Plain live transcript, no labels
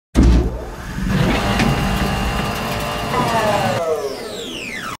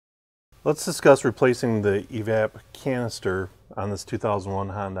Let's discuss replacing the EVAP canister on this 2001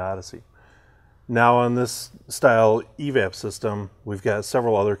 Honda Odyssey. Now on this style EVAP system, we've got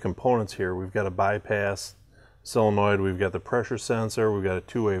several other components here. We've got a bypass solenoid, we've got the pressure sensor, we've got a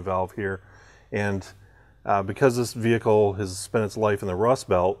two-way valve here, and because this vehicle has spent its life in the rust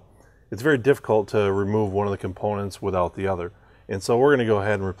belt, it's very difficult to remove one of the components without the other. And so we're going to go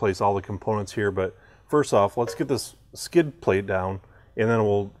ahead and replace all the components here, but first off, let's get this skid plate down, and then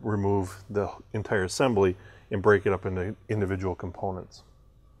we'll remove the entire assembly and break it up into individual components.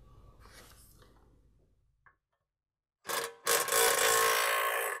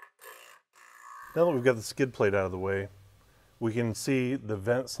 Now that we've got the skid plate out of the way, we can see the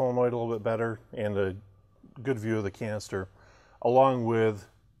vent solenoid a little bit better and a good view of the canister, along with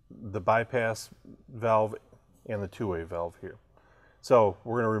the bypass valve and the two-way valve here. So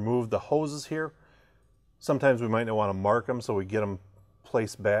we're going to remove the hoses here. Sometimes we might not want to mark them so we get them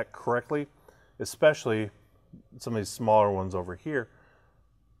placed back correctly, especially some of these smaller ones over here.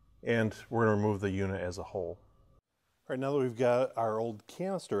 And we're going to remove the unit as a whole. All right, now that we've got our old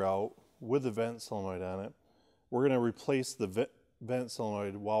canister out with the vent solenoid on it, we're going to replace the vent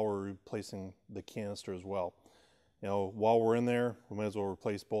solenoid while we're replacing the canister as well. You know, while we're in there, we might as well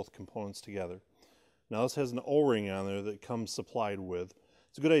replace both components together. Now this has an O-ring on there that comes supplied with.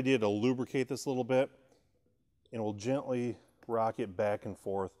 It's a good idea to lubricate this a little bit, and we'll gently rock it back and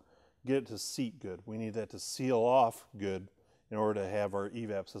forth, get it to seat good. We need that to seal off good in order to have our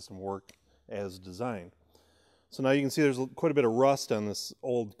EVAP system work as designed. So now you can see there's quite a bit of rust on this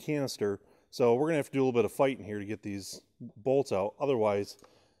old canister, so we're going to have to do a little bit of fighting here to get these bolts out. Otherwise,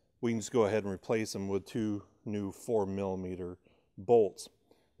 we can just go ahead and replace them with two new 4mm bolts.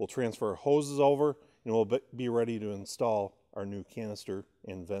 We'll transfer our hoses over, and we'll be ready to install our new canister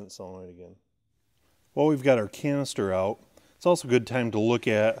and vent solenoid again. While we've got our canister out, it's also a good time to look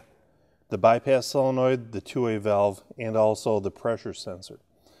at the bypass solenoid, the two-way valve, and also the pressure sensor.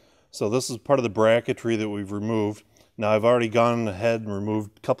 So this is part of the bracketry that we've removed. Now I've already gone ahead and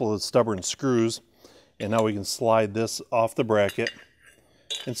removed a couple of stubborn screws, and now we can slide this off the bracket.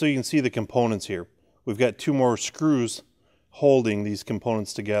 And so you can see the components here. We've got two more screws holding these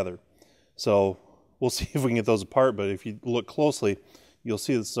components together. So we'll see if we can get those apart, but if you look closely, you'll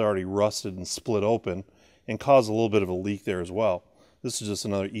see this is already rusted and split open and caused a little bit of a leak there as well. This is just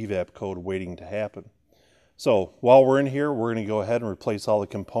another EVAP code waiting to happen. So while we're in here, we're going to go ahead and replace all the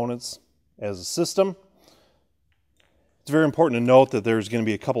components as a system. It's very important to note that there's going to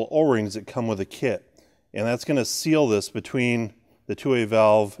be a couple O-rings that come with a kit, and that's going to seal this between the two-way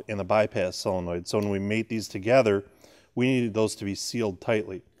valve and the bypass solenoid. So when we mate these together, we need those to be sealed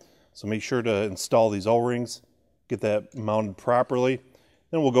tightly. So make sure to install these O-rings, get that mounted properly.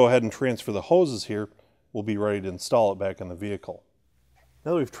 Then we'll go ahead and transfer the hoses here. We'll be ready to install it back in the vehicle.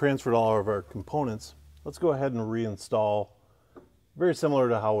 Now that we've transferred all of our components, let's go ahead and reinstall, very similar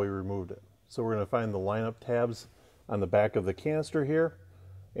to how we removed it. So we're going to find the lineup tabs on the back of the canister here,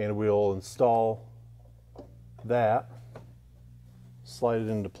 and we'll install that, slide it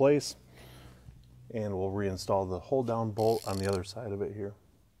into place, and we'll reinstall the hold down bolt on the other side of it here.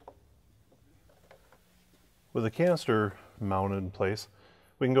 With the canister mounted in place,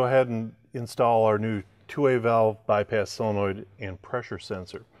 we can go ahead and install our new two-way valve, bypass solenoid, and pressure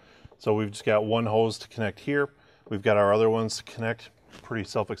sensor. So we've just got one hose to connect here. We've got our other ones to connect, pretty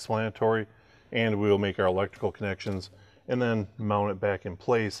self-explanatory, and we will make our electrical connections and then mount it back in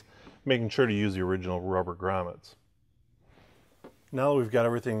place, making sure to use the original rubber grommets. Now that we've got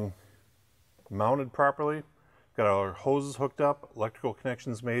everything mounted properly, got our hoses hooked up, electrical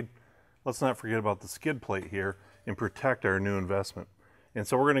connections made, let's not forget about the skid plate here and protect our new investment. And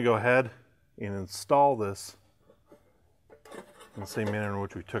so we're going to go ahead and install this in the same manner in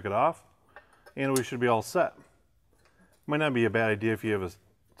which we took it off, and we should be all set. Might not be a bad idea if you have a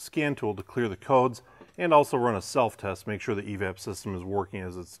scan tool to clear the codes and also run a self-test, make sure the EVAP system is working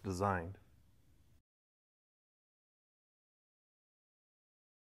as it's designed.